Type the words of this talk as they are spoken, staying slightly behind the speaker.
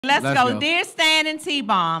Let's go. Dear Stan and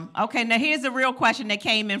T-Bomb. Okay, now here's a real question that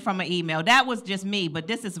came in from an email. That was just me, but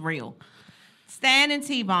this is real. Stan and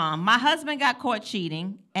T-Bomb. My husband got caught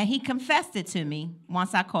cheating, and he confessed it to me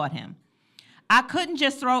once I caught him. I couldn't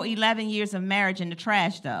just throw 11 years of marriage in the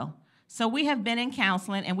trash, though. So we have been in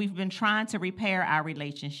counseling, and we've been trying to repair our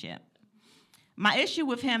relationship. My issue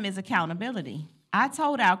with him is accountability. I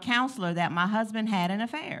told our counselor that my husband had an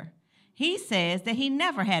affair. He says that he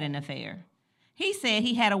never had an affair. He said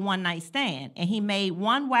he had a one-night stand, and he made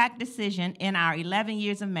one whack decision in our 11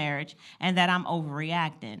 years of marriage, and that I'm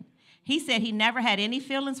overreacting. He said he never had any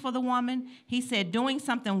feelings for the woman. He said doing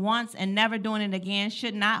something once and never doing it again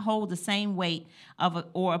should not hold the same weight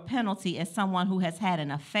or a penalty as someone who has had an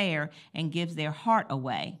affair and gives their heart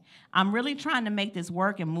away. I'm really trying to make this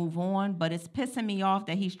work and move on, but it's pissing me off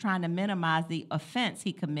that he's trying to minimize the offense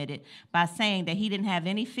he committed by saying that he didn't have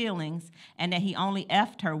any feelings and that he only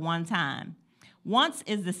effed her one time. Once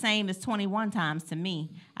is the same as 21 times to me.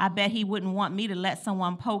 I bet he wouldn't want me to let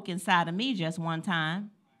someone poke inside of me just one time.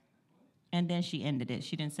 And then she ended it.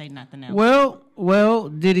 She didn't say nothing else. Well,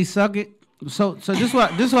 did he suck it? So this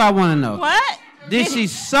what I want to know. What? Did she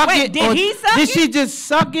suck it? Did he suck it? Did she just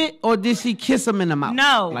suck it, or did she kiss him in the mouth?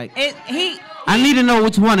 No. I need to know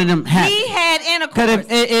which one of them happened. He had intercourse.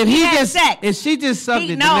 Because if she just sucked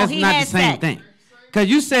it, then that's not the same thing. Because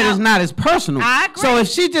you said it's not as personal. I agree. So if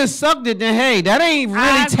she just sucked it, then hey, that ain't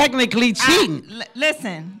really technically cheating.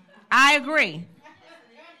 Listen, I agree.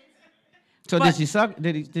 So did she suck?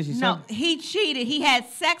 Did she suck? No, he cheated. He had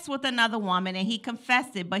sex with another woman, and he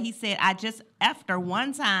confessed it. But he said, I just effed her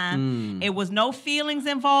one time. It was no feelings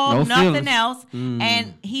involved, nothing else.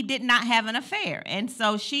 And he did not have an affair. And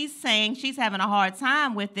so she's saying she's having a hard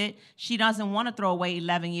time with it. She doesn't want to throw away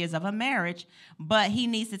 11 years of a marriage, but he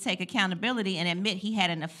needs to take accountability and admit he had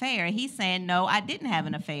an affair. And he's saying, no, I didn't have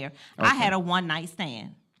an affair. Okay. I had a one-night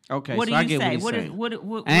stand. Okay, what so do I you get say? what he's saying.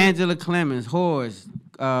 What Angela Clemens, Horace,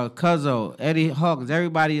 Cuzzo, Eddie Hawkins,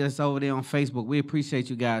 everybody that's over there on Facebook, we appreciate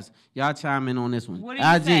you guys. Y'all chime in on this one. What do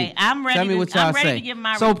you say? I'm ready. Tell me what y'all say. To give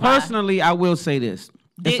my so reply. Personally, I will say this: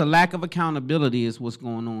 it's a lack of accountability is what's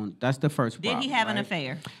going on. That's the first problem. Did he have an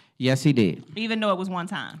affair? Yes, he did. Even though it was one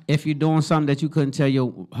time. If you're doing something that you couldn't tell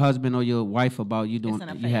your husband or your wife about, you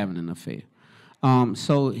having an affair.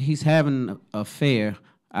 So he's having an affair.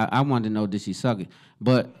 I wanted to know, did she suck it?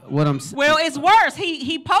 But what I'm saying... Well, it's worse.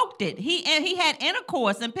 He poked it. He had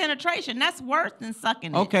intercourse and penetration. That's worse than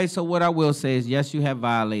sucking it. Okay, so what I will say is, yes, you have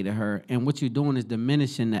violated her. And what you're doing is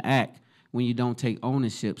diminishing the act when you don't take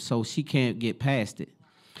ownership. So she can't get past it.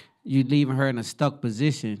 You're leaving her in a stuck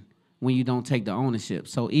position when you don't take the ownership.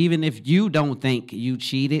 So even if you don't think you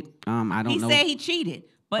cheated, I don't know. He said he cheated,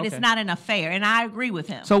 but it's not an affair. And I agree with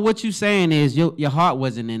him. So what you're saying is your heart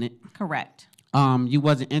wasn't in it. Correct. You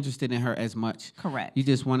wasn't interested in her as much. Correct. You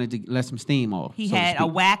just wanted to let some steam off. He had a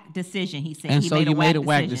whack decision, he said. And so you made a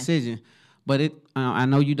whack decision. But I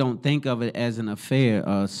know you don't think of it as an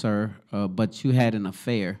affair, sir, but you had an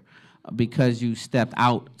affair because you stepped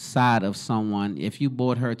outside of someone. If you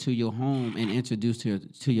brought her to your home and introduced her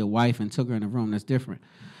to your wife and took her in the room, that's different.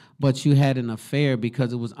 But you had an affair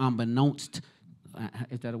because it was unbeknownst.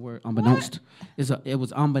 Is that a word? Unbeknownst. It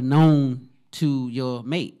was unbeknown to your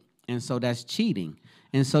mate. And so that's cheating.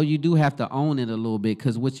 And so you do have to own it a little bit,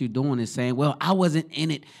 because what you're doing is saying, well, I wasn't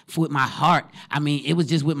in it with my heart. I mean, it was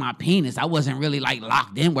just with my penis. I wasn't really like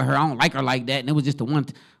locked in with her. I don't like her like that. And it was just the one.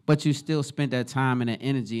 But you still spent that time and that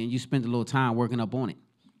energy, and you spent a little time working up on it.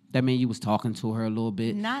 That means you was talking to her a little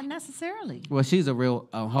bit. Not necessarily. Well, she's a real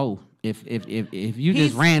hoe. If you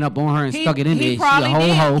just ran up on her and stuck it in there, she's a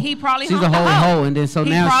whole hoe. He probably she's a whole hoe, and then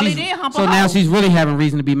now she's really having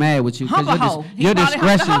reason to be mad with you, because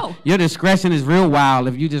your discretion is real wild.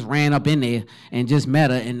 If you just ran up in there and just met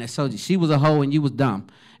her, and so she was a hoe and you was dumb.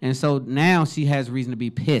 And so now she has reason to be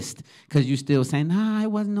pissed because you still saying, nah,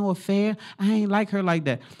 it wasn't no affair. I ain't like her like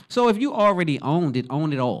that. So if you already own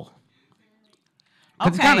it all.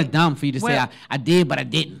 Because it's kind of dumb for you to say, I did, but I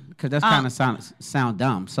didn't. Because that's kind of sound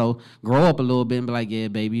dumb. So grow up a little bit and be like, yeah,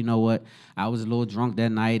 baby, you know what? I was a little drunk that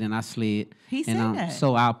night and I slid. He said that.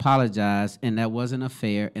 So I apologize, and that wasn't a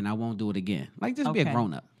fair, and I won't do it again. Like, just be a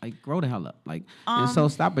grown-up. Like, grow the hell up. Like, and so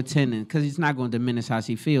stop pretending, because it's not going to diminish how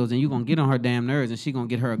she feels, and you're going to get on her damn nerves, and she's going to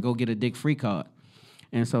get her a go-get-a dick-free card.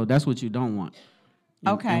 And so that's what you don't want.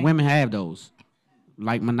 And women have those.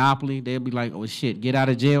 Like Monopoly, they'll be like, oh, shit, get out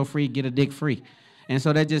of jail free, get a dick free. And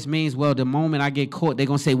so that just means, well, the moment I get caught, they're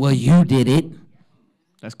going to say, well, you did it.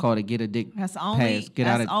 That's called a get a dick pass.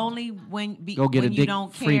 That's only when you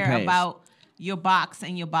don't care about your box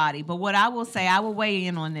and your body. But what I will say, I will weigh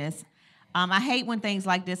in on this. I hate when things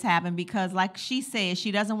like this happen because, like she said,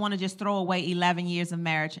 she doesn't want to just throw away 11 years of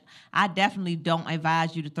marriage. I definitely don't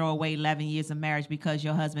advise you to throw away 11 years of marriage because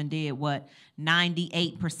your husband did what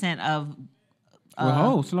 98% of.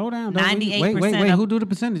 Slow down. 98%. Wait. Who do the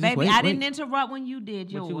percentages? Baby, I didn't interrupt when you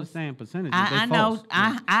did yours. What you were saying percentages? I know.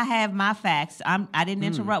 I have my facts. I didn't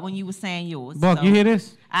interrupt when you were saying yours. Buck, so you hear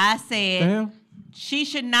this? I said she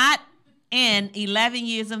should not end 11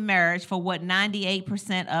 years of marriage for what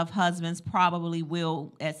 98% of husbands probably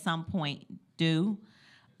will at some point do.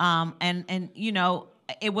 And you know,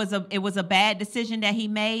 it was a bad decision that he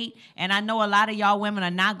made. And I know a lot of y'all women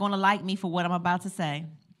are not going to like me for what I'm about to say.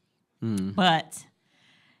 But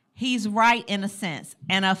he's right in a sense.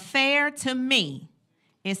 An affair to me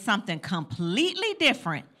is something completely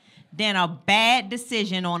different than a bad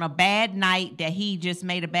decision on a bad night that he just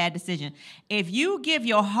made a bad decision. If you give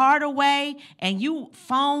your heart away and you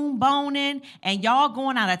phone boning and y'all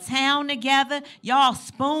going out of town together, y'all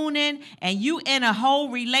spooning, and you in a whole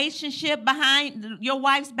relationship behind your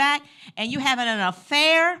wife's back and you having an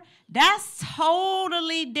affair, that's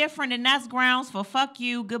totally different, and that's grounds for fuck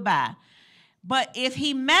you, goodbye. But if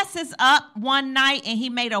he messes up one night and he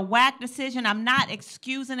made a whack decision, I'm not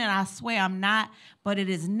excusing it, I swear I'm not, but it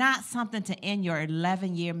is not something to end your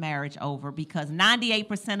 11-year marriage over, because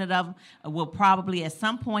 98% of them will probably at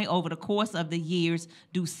some point over the course of the years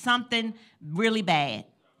do something really bad.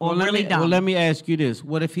 Or really dumb. Well, let me ask you this.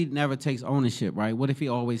 What if he never takes ownership, right? What if he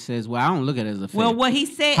always says, well, I don't look at it as a fair? Well, what he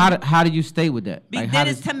said... How do you stay with that? Like, then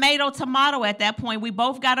it's tomato at that point. We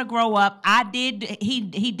both got to grow up. He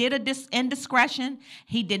did a indiscretion.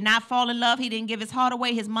 He did not fall in love. He didn't give his heart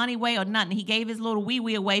away, his money away, or nothing. He gave his little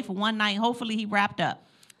wee-wee away for one night. Hopefully he wrapped up.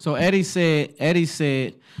 So Eddie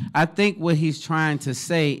said, I think what he's trying to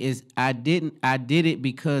say is I did it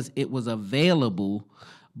because it was available.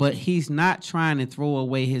 But he's not trying to throw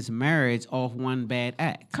away his marriage off one bad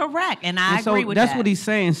act. Correct, and I agree with that. That's what he's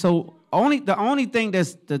saying. So the only thing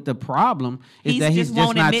that's the problem is that he's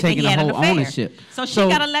just not taking the whole ownership. So she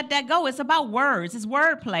got to let that go. It's about words. It's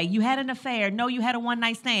wordplay. You had an affair. No, you had a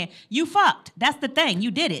one-night stand. You fucked. That's the thing. You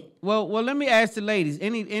did it. Well, let me ask the ladies.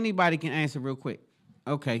 Anybody can answer real quick.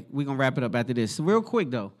 Okay, we're going to wrap it up after this. So real quick,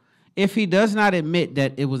 though. If he does not admit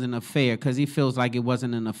that it was an affair because he feels like it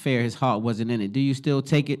wasn't an affair, his heart wasn't in it, do you still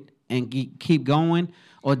take it and keep going,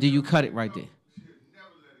 or do you cut it right there?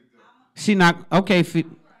 She not, okay,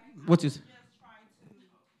 what's this?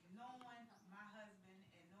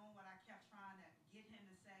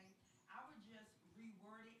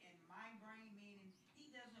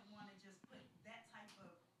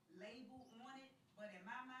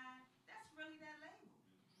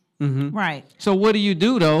 Mm-hmm. Right. So what do you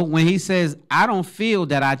do, though, when he says, I don't feel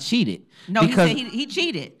that I cheated? No, he said he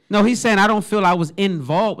cheated. No, he's saying I don't feel I was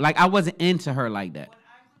involved. Like, I wasn't into her like that. What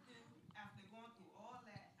I would do after going through all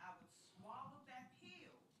that, I would swallow that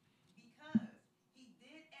pill because he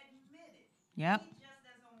did admit it. Yep. He just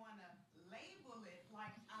doesn't want to label it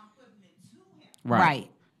like I'm putting it to him. Right.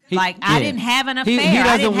 I didn't have an affair.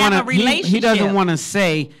 I didn't have a relationship. He doesn't want to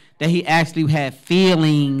say that he actually had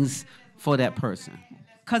feelings for that person.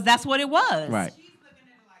 Because that's what it was. Right. She's looking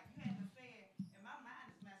at it like you had an affair, and my mind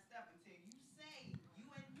is messed up until you say, you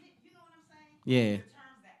admit, you know what I'm saying? Yeah. The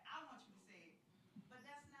terms that I want you to say it. But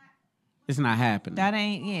that's not. It's not happening. That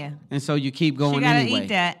ain't, yeah. And so you keep going anyway. She gotta eat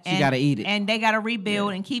that. She got to eat it. And they got to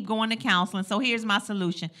rebuild and keep going to counseling. So here's my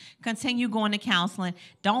solution. Continue going to counseling.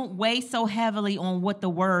 Don't weigh so heavily on what the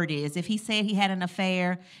word is. If he said he had an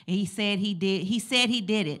affair, and he said he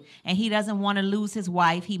did it, and he doesn't want to lose his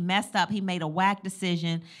wife. He messed up. He made a whack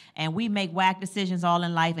decision, and we make whack decisions all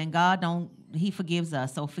in life, and he forgives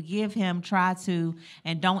us. So forgive him, try to,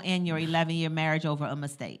 and don't end your 11-year marriage over a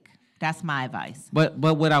mistake. That's my advice. But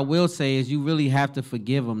what I will say is you really have to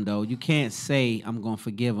forgive him, though. You can't say, I'm going to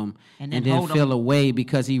forgive him and then feel away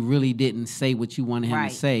because he really didn't say what you wanted him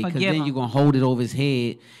to say. Because then you're going to hold it over his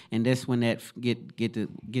head, and that's when that get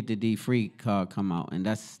the D-free card come out, and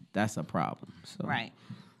that's a problem. So. Right.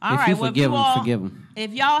 All right. Forgive him.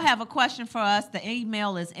 If y'all have a question for us, the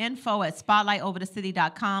email is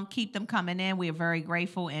info@spotlightoverthecity.com. Keep them coming in. We are very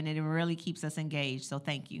grateful, and it really keeps us engaged. So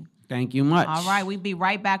thank you. Thank you much. All right, we'll be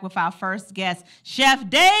right back with our first guest. Chef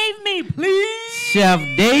Dave Me, please. Chef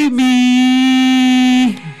Dave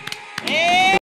Me. Hey.